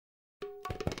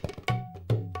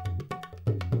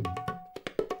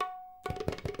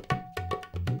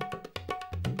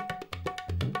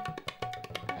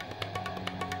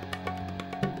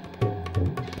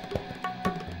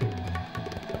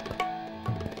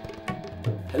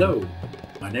Hello,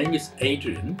 my name is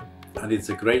Adrian, and it's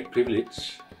a great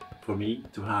privilege for me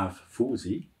to have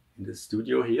Foozie in the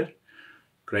studio here.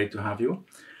 Great to have you.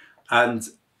 And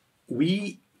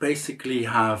we basically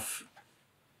have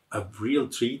a real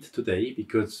treat today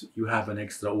because you have an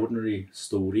extraordinary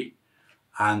story,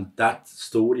 and that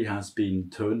story has been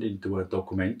turned into a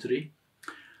documentary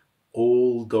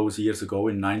all those years ago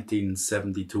in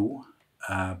 1972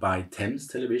 by Thames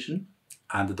Television.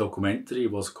 And the documentary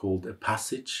was called A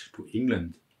Passage to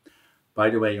England. By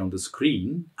the way, on the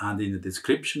screen and in the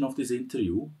description of this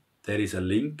interview, there is a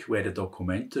link where the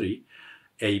documentary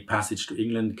A Passage to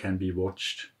England can be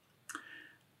watched.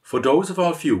 For those of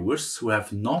our viewers who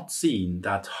have not seen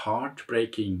that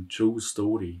heartbreaking true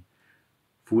story,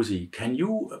 Foozie, can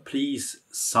you please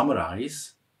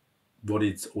summarize what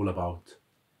it's all about?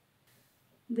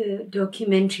 The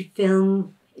documentary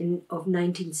film of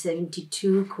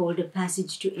 1972 called A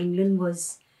Passage to England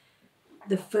was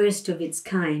the first of its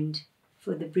kind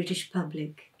for the British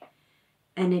public,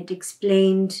 and it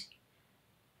explained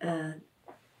the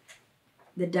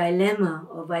dilemma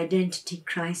of identity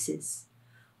crisis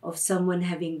of someone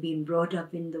having been brought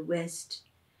up in the West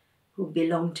who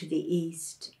belonged to the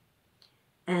East.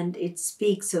 And it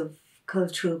speaks of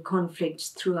cultural conflicts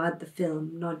throughout the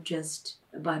film, not just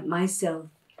about myself,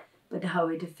 but how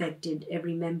it affected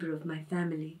every member of my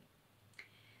family.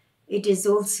 It is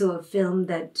also a film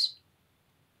that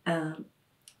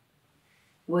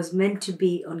was meant to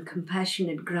be on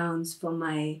compassionate grounds for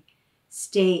my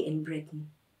stay in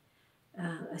Britain.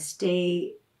 A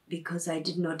stay because I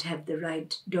did not have the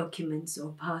right documents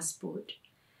or passport.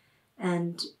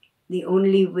 And the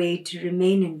only way to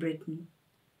remain in Britain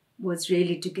was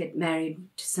really to get married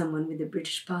to someone with a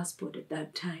British passport at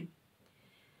that time.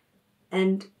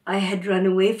 And I had run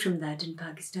away from that in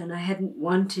Pakistan. I hadn't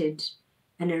wanted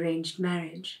an arranged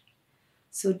marriage.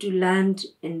 So to land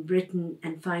in Britain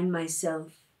and find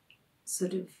myself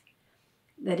sort of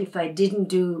that if I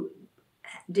didn't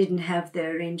have the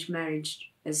arranged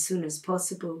marriage as soon as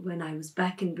possible when I was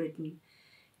back in Britain,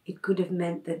 it could have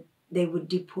meant that they would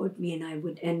deport me and I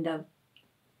would end up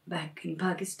back in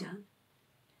Pakistan.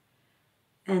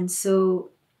 And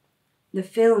so the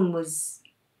film was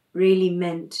really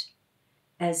meant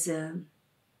as an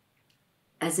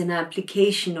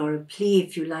application or a plea,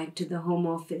 if you like, to the Home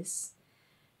Office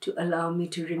to allow me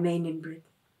to remain in Britain.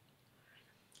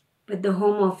 But the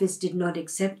Home Office did not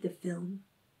accept the film,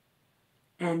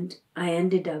 and I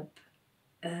ended up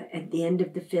at the end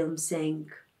of the film saying,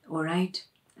 all right,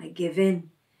 I give in.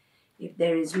 If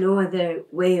there is no other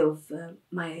way of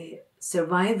my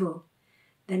survival,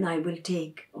 then I will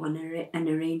take on an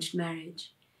arranged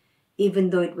marriage,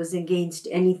 even though it was against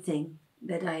anything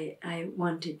that I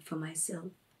wanted for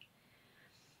myself.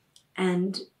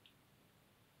 And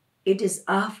it is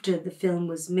after the film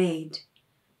was made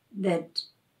that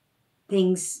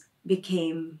things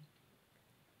became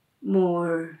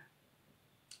more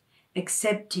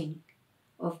accepting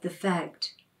of the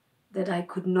fact that I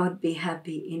could not be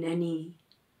happy in any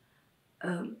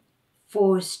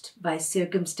forced by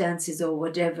circumstances or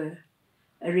whatever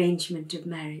arrangement of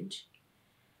marriage,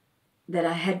 that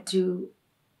I had to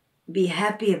be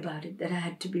happy about it, that I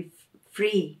had to be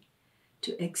free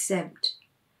to accept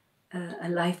a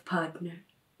life partner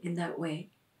in that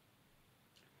way.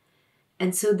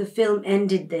 And so the film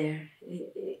ended there.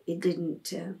 It didn't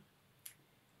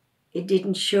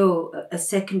show a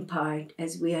second part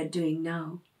as we are doing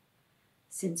now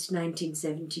since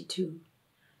 1972.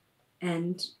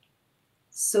 And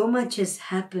so much has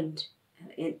happened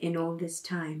in all this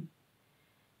time.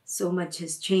 So much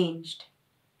has changed.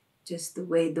 Just the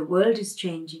way the world is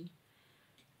changing.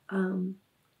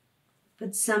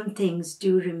 But some things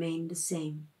do remain the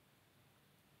same.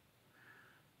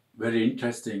 Very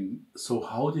interesting. So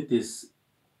how did this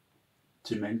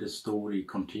tremendous story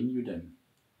continue then?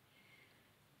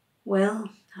 Well,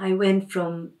 I went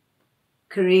from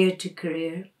career to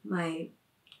career. My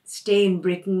stay in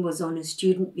Britain was on a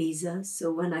student visa,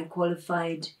 so when I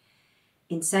qualified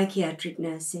in psychiatric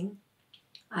nursing,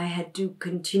 I had to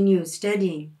continue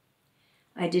studying.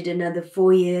 I did another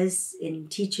 4 years in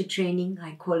teacher training.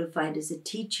 I qualified as a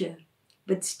teacher,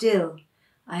 but still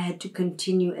I had to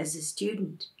continue as a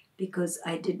student because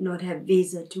I did not have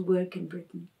visa to work in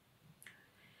Britain.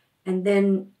 And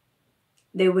then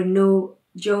there were no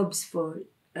jobs for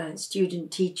student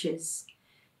teachers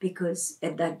because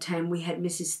at that time we had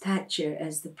Mrs. Thatcher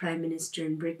as the Prime Minister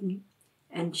in Britain,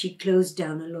 and she closed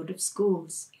down a lot of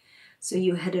schools. So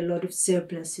you had a lot of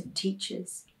surplus of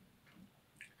teachers.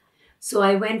 So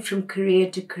I went from career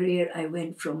to career. I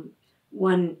went from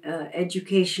one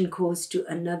education course to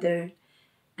another,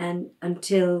 and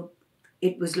until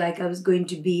it was like I was going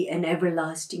to be an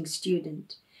everlasting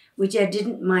student, which I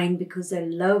didn't mind because I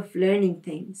love learning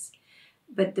things.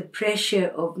 But the pressure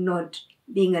of not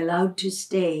being allowed to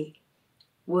stay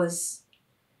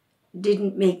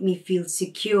didn't make me feel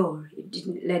secure. It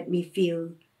didn't let me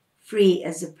feel free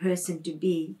as a person to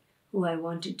be who I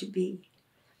wanted to be,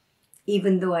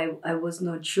 even though I was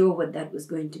not sure what that was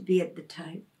going to be at the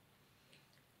time.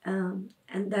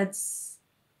 And that's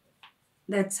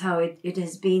how it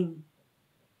has been.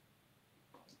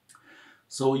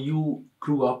 So you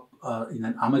grew up in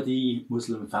an Ahmadiyya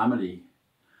Muslim family.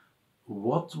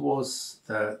 What was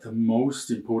the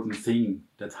most important thing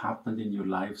that happened in your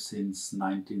life since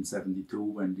 1972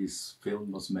 when this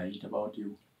film was made about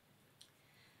you?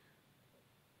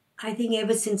 I think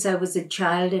ever since I was a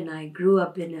child and I grew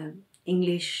up in an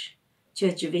English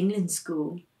Church of England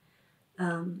school,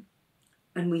 and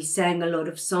we sang a lot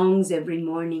of songs every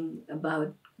morning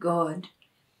about God,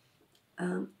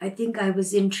 I think I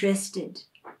was interested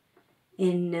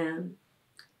in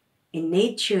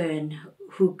nature and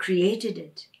who created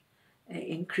it,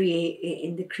 in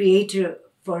the Creator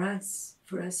for us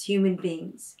human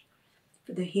beings,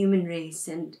 for the human race.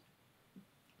 And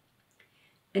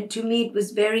to me it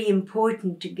was very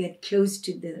important to get close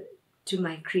to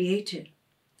my Creator.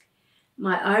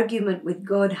 My argument with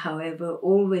God, however,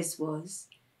 always was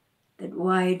that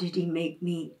why did He make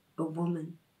me a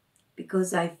woman?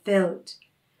 Because I felt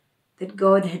that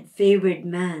God had favored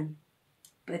man,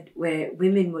 but where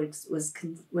women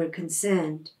were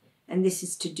concerned, and this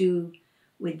is to do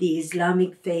with the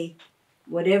Islamic faith,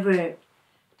 whatever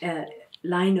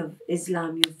line of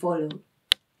Islam you follow,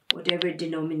 whatever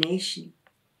denomination,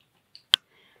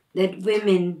 that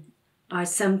women are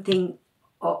something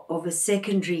of a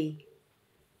secondary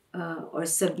or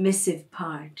submissive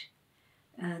part.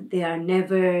 They are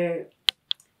never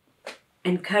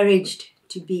encouraged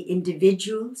to be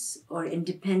individuals or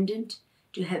independent,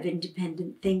 to have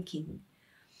independent thinking.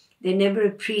 They're never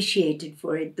appreciated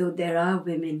for it, though there are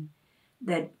women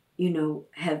that,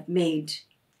 have made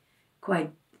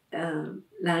quite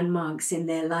landmarks in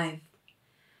their life.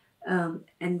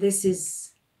 And this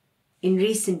is in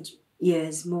recent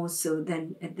years more so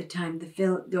than at the time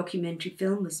the documentary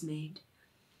film was made.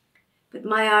 But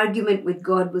my argument with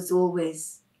God was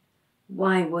always,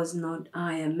 why was not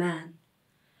I a man?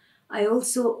 I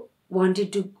also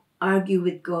wanted to argue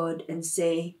with God and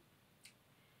say,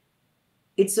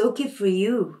 it's okay for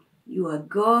you. You are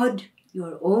God, you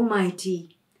are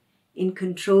almighty, in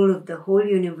control of the whole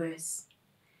universe.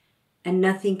 And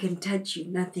nothing can touch you,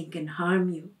 nothing can harm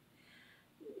you.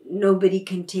 Nobody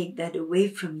can take that away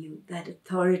from you, that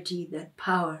authority, that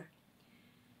power.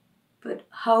 But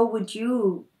how would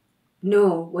you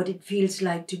know what it feels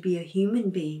like to be a human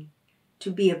being,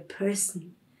 to be a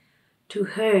person, to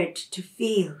hurt, to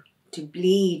feel, to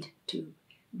bleed, to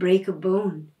break a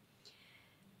bone?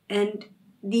 And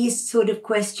these sort of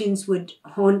questions would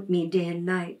haunt me day and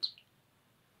night.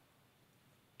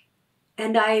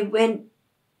 And I went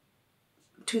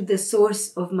to the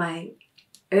source of my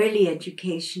early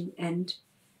education and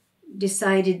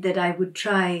decided that I would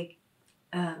try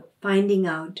finding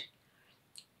out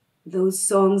those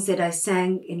songs that I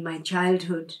sang in my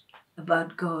childhood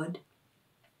about God.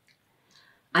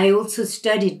 I also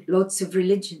studied lots of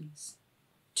religions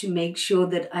to make sure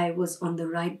that I was on the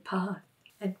right path.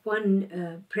 At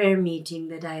one prayer meeting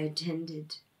that I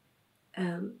attended,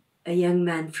 a young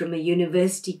man from a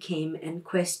university came and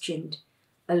questioned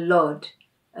a lot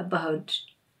about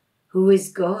who is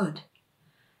God,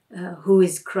 who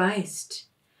is Christ,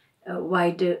 why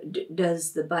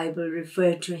does the Bible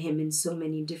refer to him in so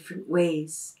many different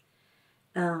ways.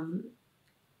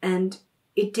 And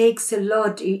it takes a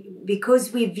lot,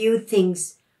 because we view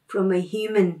things from a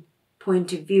human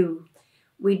point of view,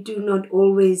 we do not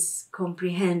always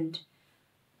comprehend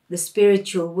the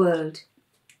spiritual world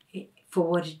for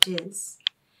what it is.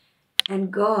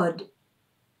 And God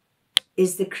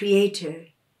is the Creator.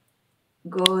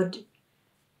 God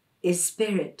is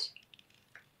spirit.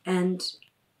 And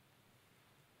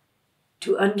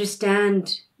to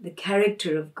understand the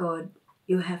character of God,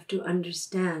 you have to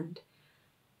understand,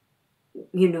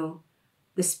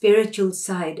 the spiritual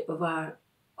side of our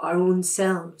own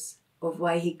selves, of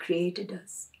why He created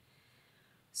us.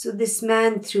 So this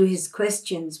man, through his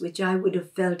questions, which I would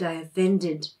have felt I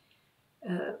offended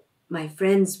my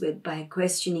friends with by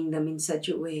questioning them in such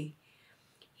a way,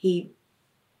 he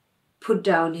put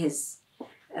down his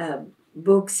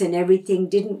books and everything,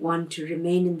 didn't want to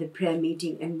remain in the prayer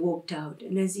meeting, and walked out.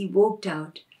 And as he walked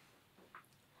out,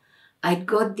 I'd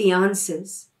got the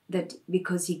answers that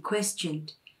because he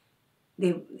questioned,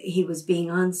 he was being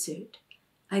answered.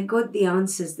 I got the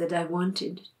answers that I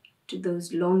wanted to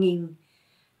those longing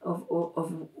of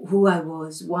who I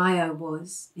was, why I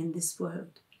was in this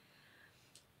world.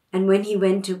 And when he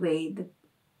went away,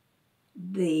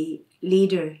 the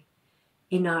leader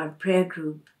in our prayer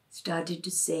group started to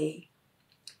say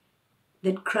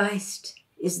that Christ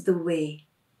is the way,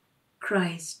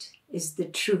 Christ is the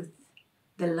truth,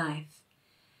 the life,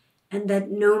 and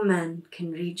that no man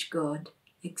can reach God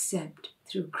except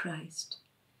through Christ.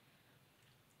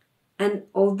 And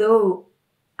although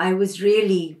I was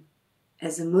really,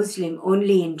 as a Muslim,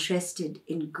 only interested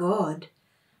in God,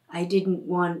 I didn't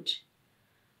want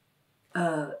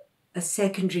a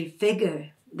secondary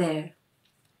figure there.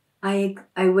 I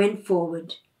went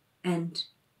forward and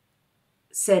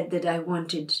said that I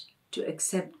wanted to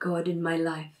accept God in my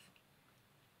life,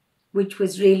 which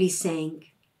was really saying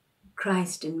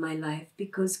Christ in my life,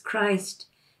 because Christ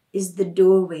is the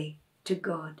doorway to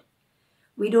God.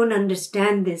 We don't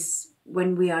understand this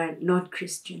when we are not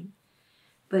Christian,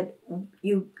 but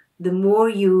the more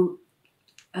you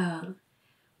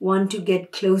want to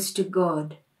get close to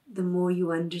God, the more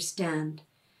you understand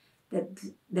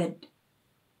that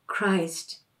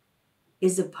Christ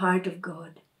is a part of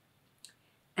God.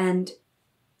 And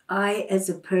I, as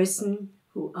a person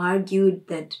who argued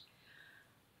that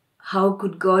how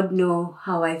could God know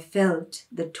how I felt,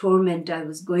 the torment I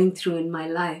was going through in my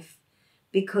life,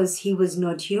 because he was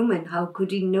not human, how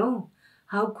could he know?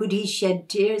 How could he shed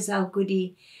tears? How could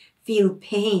he feel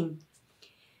pain?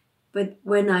 But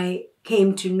when I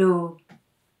came to know,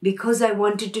 because I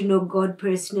wanted to know God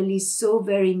personally so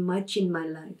very much in my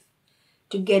life,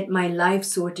 to get my life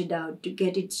sorted out, to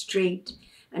get it straight,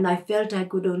 and I felt I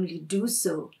could only do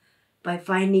so by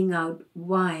finding out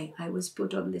why I was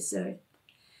put on this earth.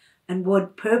 And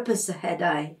what purpose had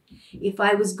I? If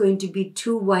I was going to be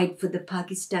too white for the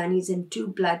Pakistanis and too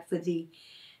black for the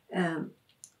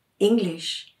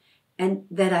English, and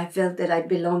that I felt that I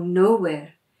belonged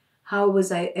nowhere, how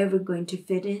was I ever going to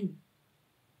fit in?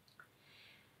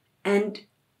 And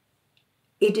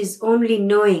it is only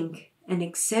knowing and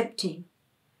accepting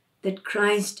that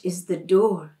Christ is the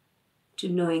door to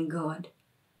knowing God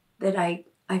that I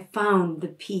found the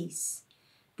peace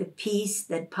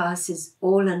that passes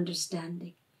all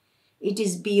understanding. It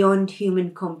is beyond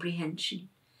human comprehension.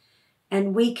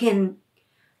 And we can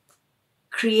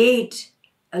create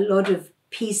a lot of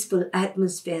peaceful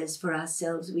atmospheres for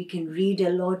ourselves. We can read a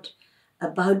lot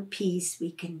about peace.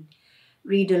 We can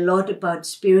read a lot about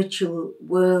spiritual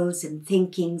worlds and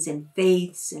thinkings and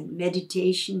faiths and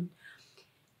meditation.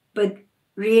 But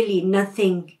really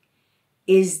nothing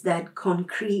is that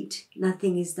concrete,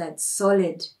 nothing is that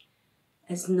solid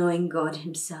as knowing God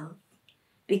himself,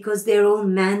 because they're all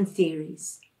man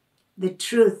theories. The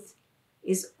truth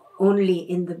is only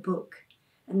in the book.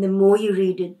 And the more you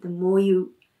read it, the more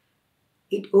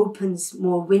it opens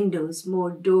more windows,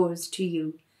 more doors to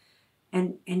you,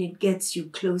 and it gets you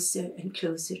closer and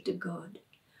closer to God.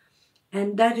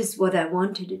 And that is what I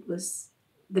wanted. It was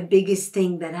the biggest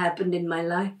thing that happened in my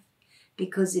life,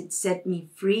 because it set me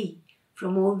free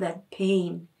from all that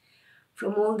pain,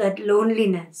 from all that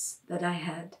loneliness that I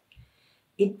had.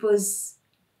 It was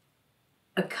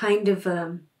a kind of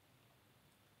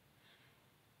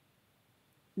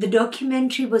the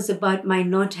documentary was about my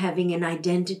not having an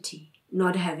identity,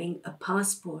 not having a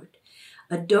passport,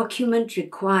 a document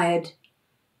required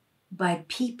by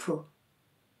people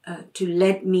to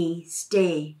let me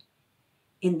stay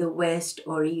in the West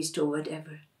or East or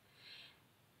whatever.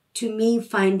 To me,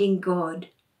 finding God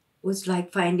was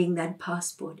like finding that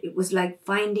passport. It was like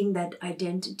finding that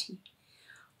identity,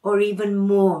 or even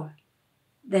more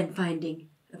than finding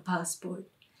a passport,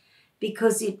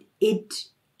 because it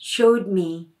showed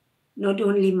me not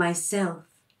only myself,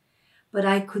 but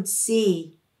I could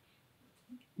see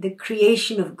the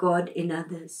creation of God in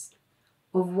others,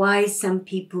 of why some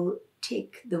people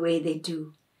tick the way they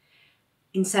do.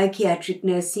 In psychiatric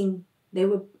nursing, there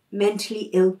were mentally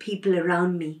ill people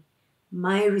around me,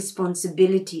 my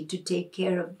responsibility to take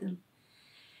care of them.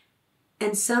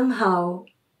 And somehow,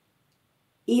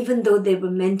 even though they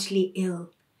were mentally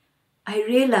ill, I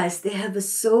realized they have a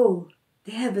soul,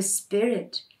 they have a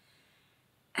spirit,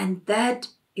 and that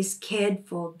is cared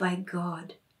for by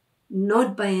God,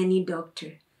 not by any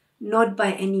doctor, not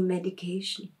by any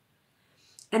medication.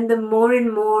 And the more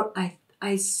and more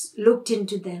I looked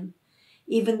into them,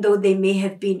 even though they may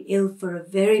have been ill for a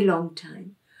very long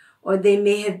time, or they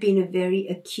may have been a very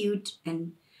acute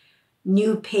and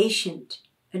new patient,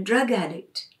 a drug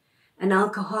addict, an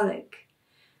alcoholic.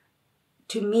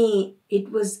 To me,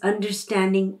 it was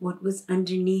understanding what was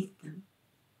underneath them,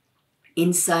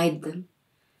 inside them.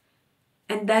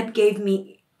 And that gave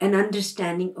me an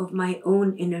understanding of my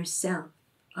own inner self,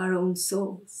 our own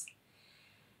souls.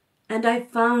 And I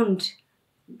found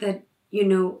that,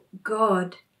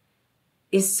 God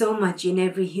is so much in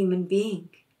every human being,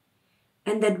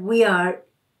 and that we are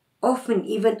often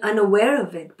even unaware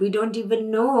of it. We don't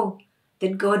even know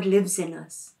that God lives in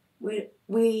us.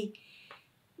 We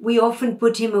often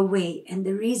put him away, and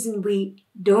the reason we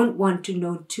don't want to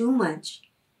know too much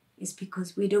is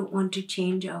because we don't want to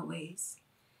change our ways.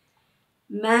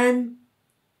 Man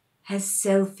has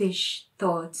selfish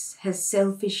thoughts, has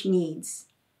selfish needs.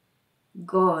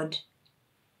 God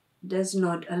does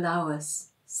not allow us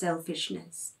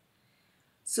selfishness.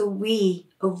 So we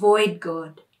avoid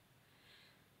God.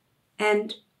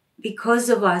 And because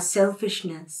of our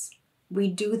selfishness, we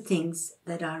do things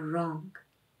that are wrong.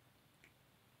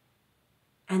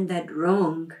 And that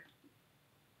wrong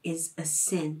is a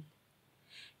sin.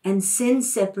 And sin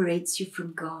separates you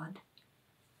from God.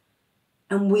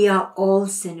 And we are all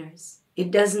sinners. It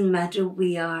doesn't matter,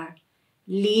 we are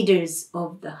leaders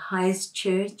of the highest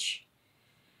church,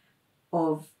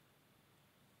 of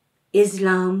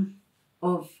Islam,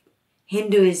 of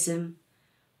Hinduism,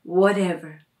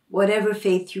 whatever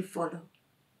faith you follow.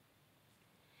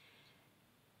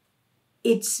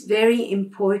 It's very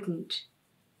important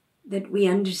that we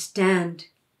understand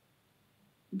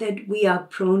that we are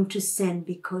prone to sin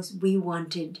because we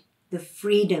wanted the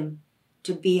freedom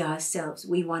to be ourselves.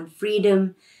 We want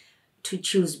freedom to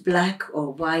choose black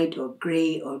or white or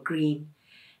gray or green.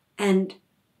 And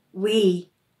we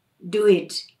do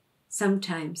it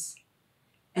sometimes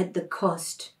at the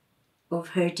cost of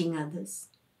hurting others.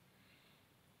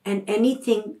 And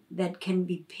anything that can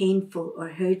be painful or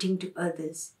hurting to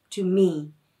others, to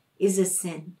me, is a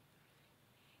sin.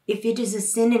 If it is a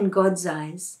sin in God's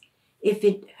eyes, if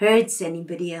it hurts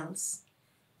anybody else,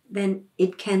 then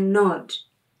it cannot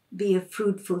be a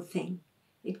fruitful thing.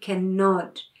 It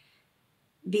cannot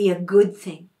be a good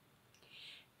thing.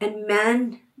 And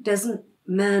man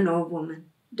or woman,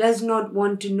 does not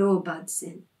want to know about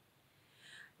sin.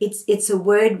 It's a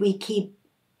word we keep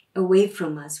away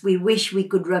from us. We wish we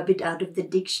could rub it out of the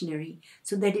dictionary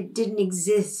so that it didn't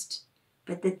exist.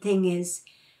 But the thing is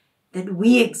that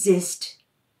we exist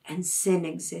and sin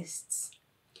exists.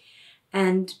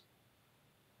 And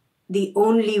the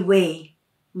only way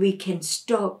we can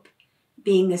stop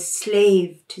being a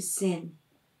slave to sin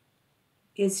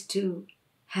is to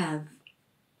have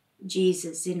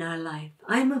Jesus in our life.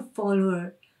 I'm a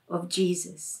follower of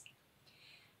Jesus.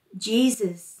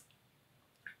 Jesus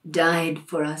died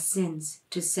for our sins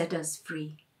to set us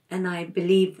free. And I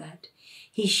believe that.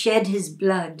 He shed his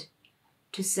blood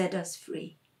to set us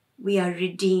free. We are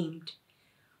redeemed.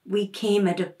 We came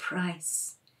at a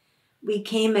price. We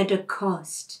came at a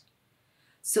cost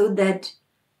so that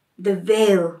the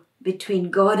veil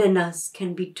between God and us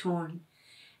can be torn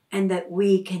and that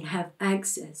we can have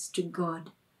access to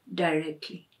God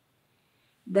directly.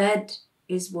 That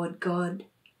is what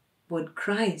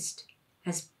Christ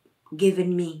has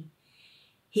given me.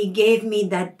 He gave me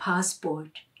that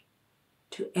passport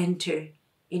to enter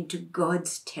into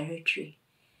God's territory.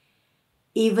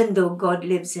 Even though God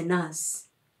lives in us,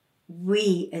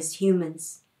 we as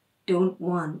humans don't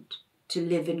want to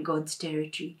live in God's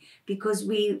territory because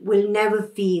we will never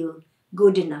feel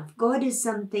good enough. God is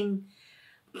something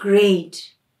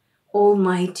great,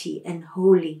 almighty, and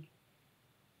holy.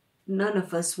 None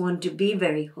of us want to be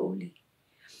very holy.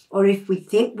 Or if we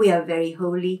think we are very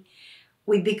holy,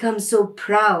 we become so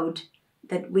proud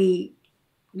that we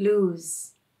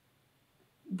lose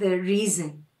the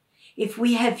reason. If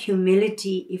we have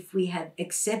humility, if we have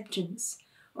acceptance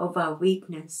of our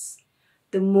weakness,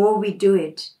 the more we do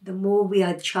it, the more we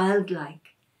are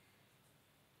childlike,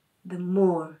 the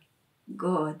more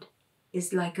God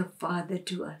is like a father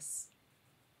to us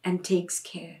and takes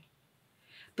care.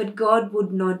 But God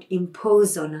would not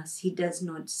impose on us. He does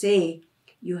not say,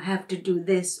 you have to do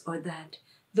this or that.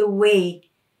 The way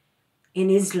in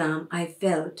Islam I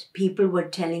felt people were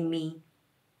telling me,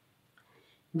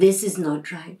 this is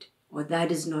not right, or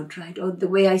that is not right. Or the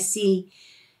way I see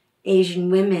Asian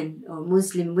women or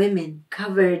Muslim women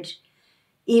covered,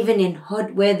 even in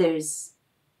hot weathers,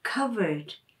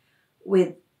 covered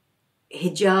with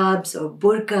hijabs or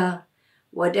burqa,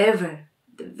 whatever,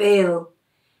 the veil.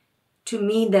 To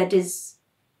me, that is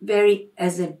very,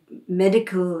 as a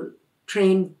medical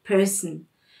trained person,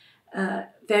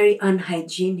 very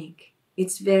unhygienic.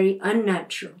 It's very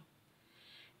unnatural.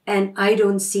 And I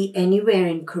don't see anywhere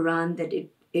in Quran that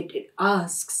it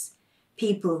asks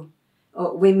people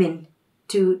or women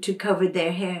to cover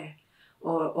their hair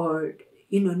or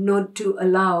not to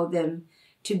allow them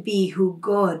to be who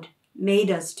God made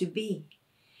us to be.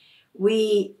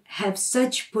 We have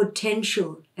such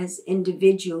potential as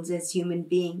individuals, as human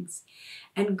beings,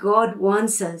 and God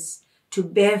wants us to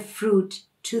bear fruit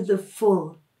to the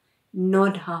full,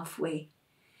 not halfway.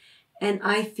 And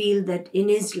I feel that in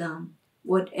Islam,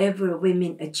 whatever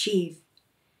women achieve,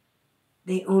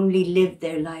 they only live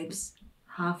their lives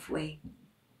halfway.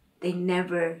 They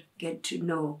never get to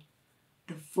know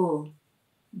the full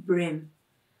brim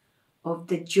of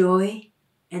the joy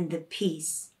and the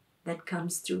peace that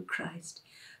comes through Christ.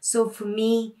 So for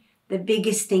me, the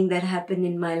biggest thing that happened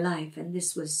in my life, and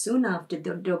this was soon after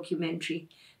the documentary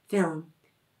film,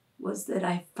 was that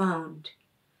I found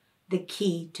the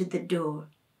key to the door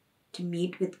to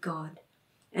meet with God.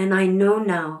 And I know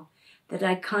now that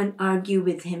I can't argue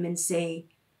with him and say,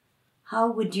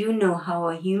 how would you know how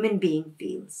a human being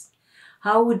feels?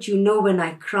 How would you know when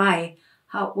I cry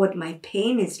what my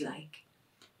pain is like?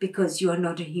 Because you are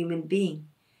not a human being.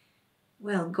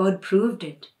 Well, God proved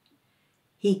it.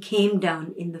 He came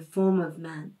down in the form of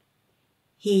man.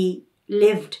 He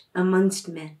lived amongst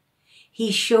men.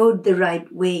 He showed the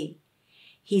right way.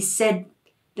 He said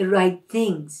the right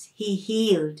things. He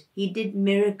healed. He did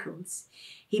miracles.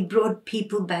 He brought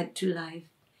people back to life.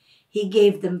 He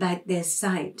gave them back their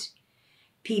sight.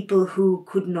 People who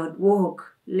could not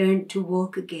walk learned to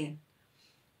walk again.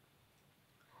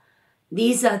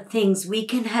 These are things we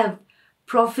can have.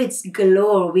 Prophets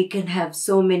galore, we can have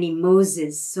so many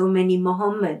Moses, so many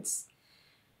Muhammads.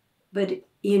 But,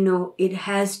 it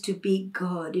has to be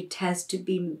God. It has to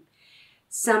be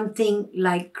something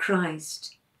like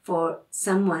Christ for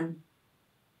someone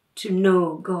to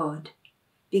know God,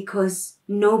 because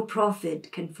no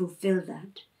prophet can fulfill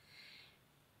that.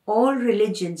 All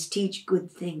religions teach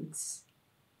good things.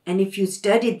 And if you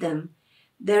study them,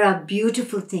 there are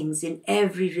beautiful things in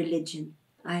every religion,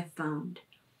 I've found.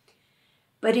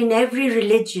 But in every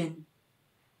religion,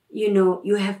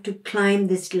 you have to climb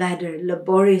this ladder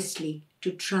laboriously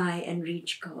to try and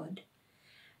reach God.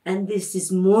 And this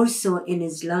is more so in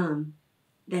Islam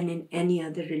than in any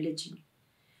other religion.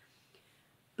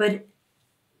 But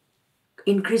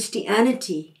in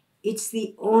Christianity, it's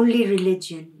the only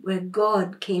religion where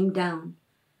God came down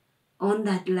on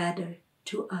that ladder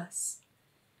to us,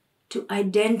 to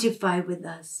identify with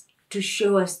us, to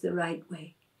show us the right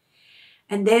way.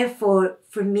 And therefore,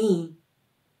 for me,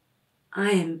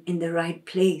 I am in the right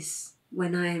place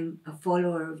when I am a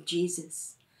follower of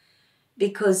Jesus,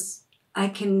 because I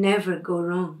can never go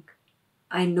wrong.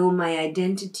 I know my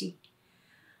identity.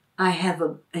 I have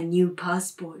a new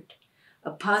passport,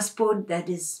 a passport that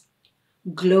is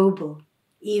global,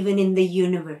 even in the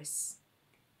universe,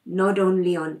 not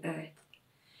only on earth.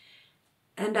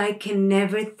 And I can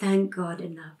never thank God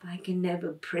enough. I can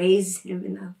never praise him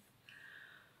enough.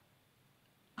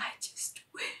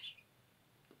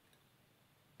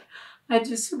 I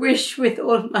just wish with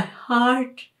all my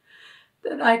heart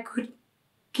that I could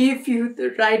give you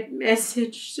the right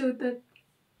message so that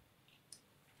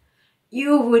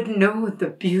you would know the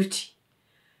beauty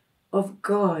of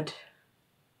God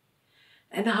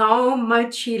and how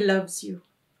much he loves you.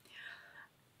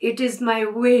 It is my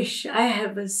wish. I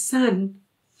have a son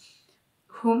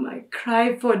whom I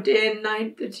cry for day and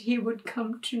night that he would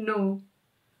come to know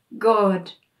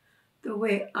God the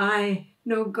way I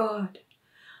know God.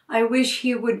 I wish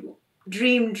he would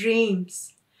dream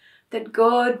dreams, that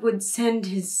God would send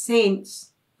his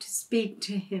saints to speak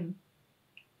to him.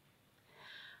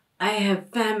 I have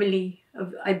family.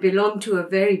 I belong to a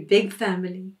very big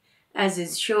family, as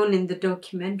is shown in the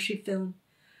documentary film.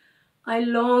 I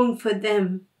long for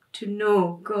them to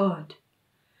know God,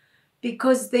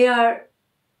 because they are,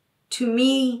 to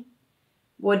me,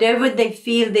 whatever they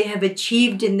feel they have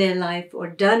achieved in their life or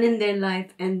done in their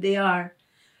life, and they are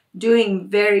doing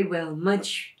very well,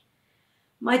 much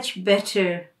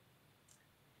better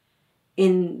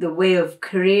in the way of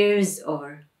careers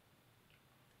or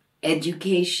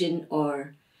education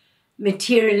or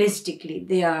materialistically.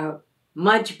 They are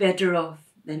much better off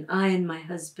than I and my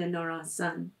husband or our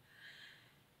son.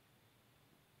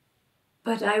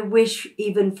 But I wish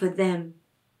even for them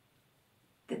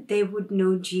that they would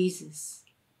know Jesus.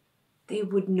 They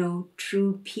would know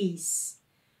true peace,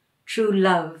 true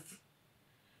love,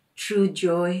 true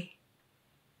joy,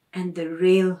 and the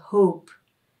real hope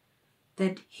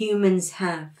that humans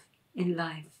have in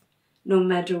life, no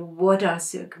matter what our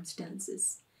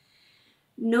circumstances.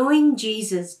 Knowing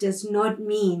Jesus does not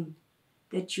mean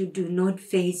that you do not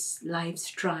face life's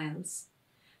trials.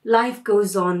 Life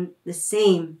goes on the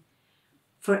same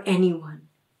for anyone.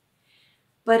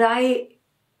 But I,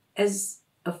 as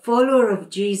a follower of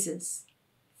Jesus,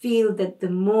 feel that the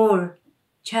more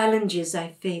challenges I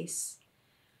face,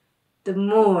 the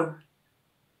more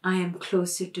I am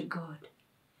closer to God.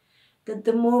 That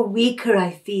the more weaker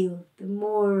I feel, the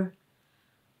more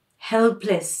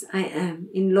helpless I am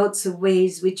in lots of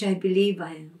ways, which I believe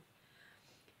I am,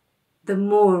 the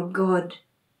more God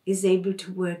is able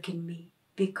to work in me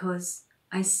because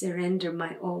I surrender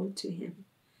my all to Him.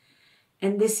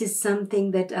 And this is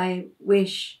something that I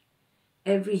wish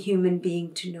every human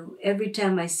being to know. Every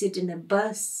time I sit in a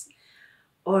bus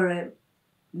or a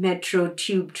metro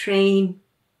tube train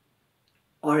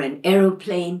or an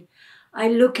aeroplane, I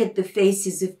look at the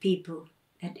faces of people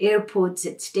at airports,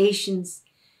 at stations,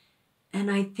 and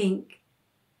I think,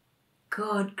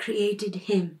 God created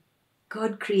him.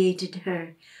 God created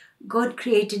her. God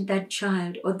created that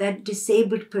child or that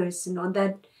disabled person or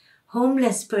that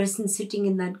homeless person sitting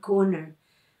in that corner,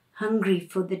 hungry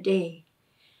for the day.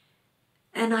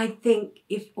 And I think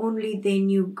if only they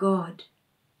knew God,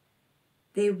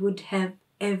 they would have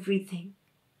everything.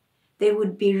 They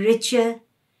would be richer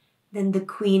than the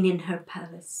queen in her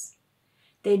palace.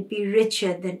 They'd be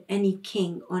richer than any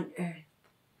king on earth.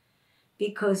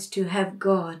 Because to have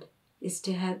God is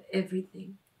to have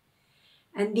everything.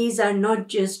 And these are not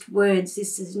just words.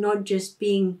 This is not just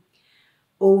being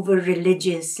over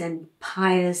religious and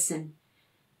pious. And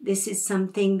this is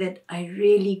something that I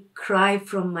really cry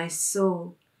from my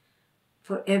soul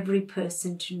for every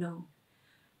person to know.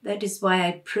 That is why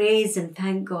I praise and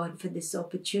thank God for this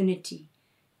opportunity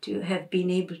to have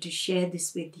been able to share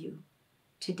this with you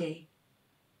today.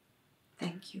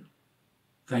 Thank you.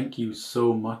 Thank you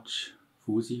so much,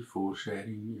 Foozie, for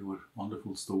sharing your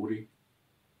wonderful story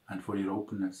and for your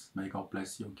openness. May God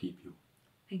bless you and keep you.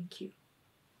 Thank you.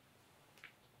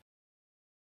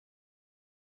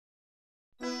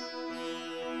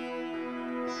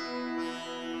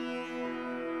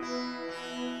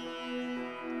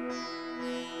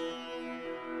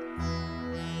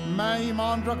 मैं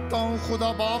ईमान रखता हूँ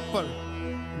खुदा बाप पर,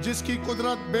 जिसकी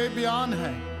कुदरत बेबयान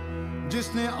है,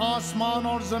 जिसने आसमान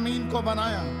और ज़मीन को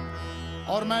बनाया।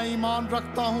 और मैं ईमान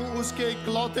रखता हूँ उसके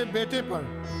इकलौते बेटे पर,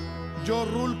 जो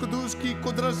रूल कुदूस की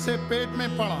कुदरत से पेट में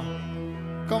पड़ा,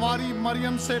 कंवारी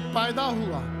मरियम से पैदा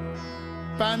हुआ,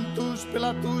 पैंतूस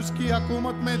पिलातूस की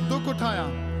हुकूमत में दुख उठाया,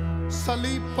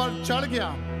 सलीब पर चढ़ गया,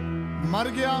 मर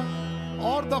गया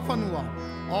और दफन हुआ,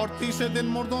 और तीसरे दिन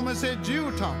मुर्दों में से जी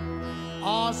उठा,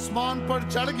 आसमान पर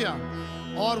चढ़ गया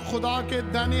और खुदा के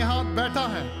दाहिने हाथ बैठा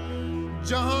है,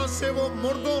 जहां से वो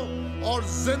मुर्दों और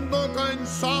जिंदों का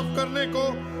इंसाफ करने को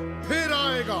फिर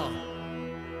आएगा।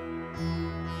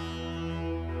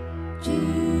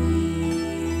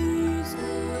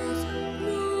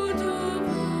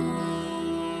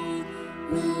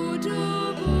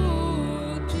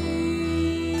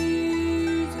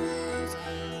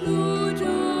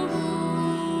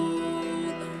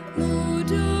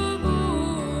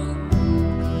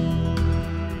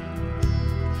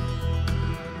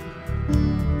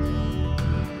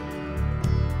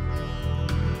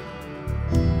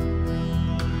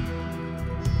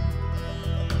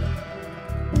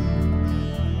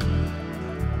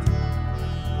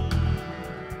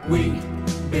 We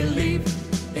believe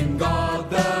in God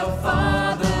the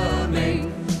Father,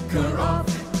 maker of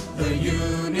the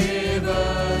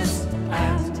universe,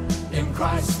 and in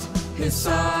Christ, His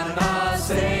Son, our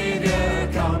Savior,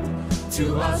 come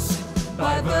to us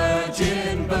by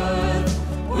virgin birth.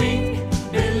 We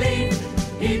believe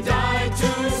He died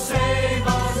to save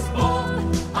us, bore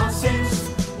our sins,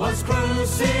 was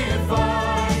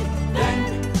crucified,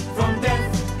 then from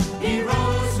death He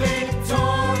rose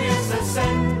victorious,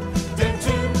 ascended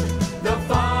to the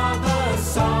Father's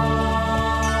side.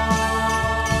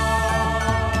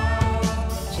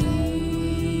 Jesus,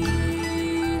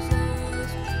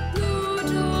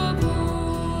 Lord of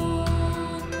all,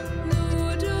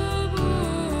 Lord of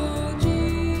all.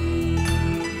 Jesus,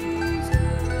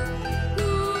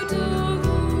 Lord of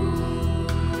all,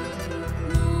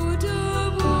 Lord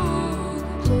of all.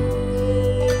 Jesus,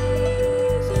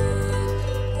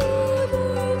 Lord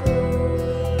of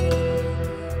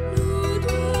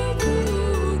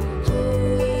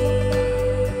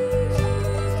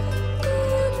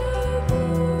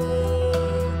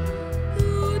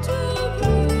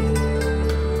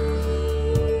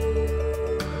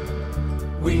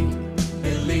We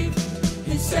believe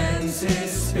He sends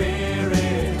His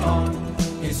Spirit on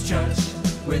His church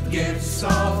with gifts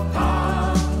of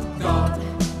power. God,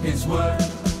 His word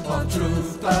of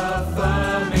truth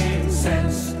affirming,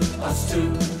 sends us to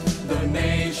the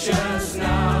nations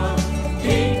now.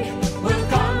 He will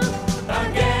come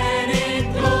again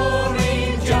in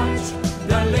glory, judge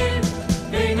the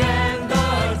living and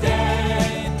the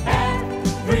dead.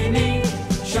 Every knee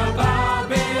shall bow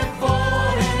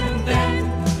before Him, then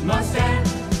must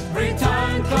every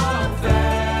tongue confess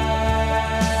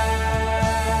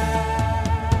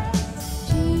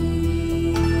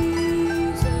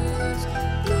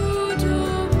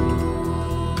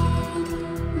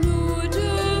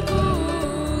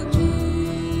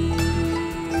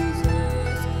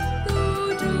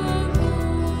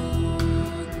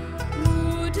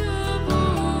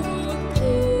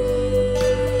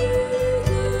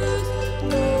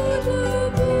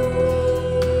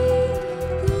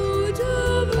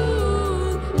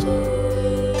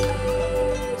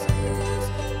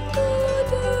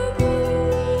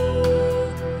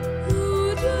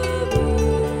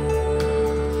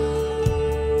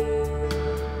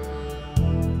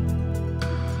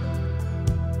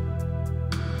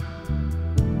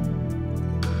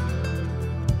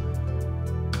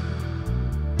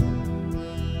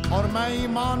और मैं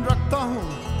ईमान रखता हूँ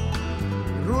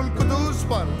rule Quddus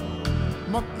पर,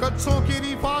 मुक़द्दसों की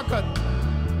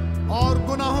रिफ़ाक़त और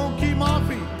गुनाहों की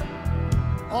माफ़ी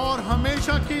और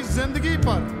हमेशा की ज़िंदगी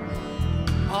पर।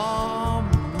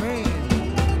 आमीन।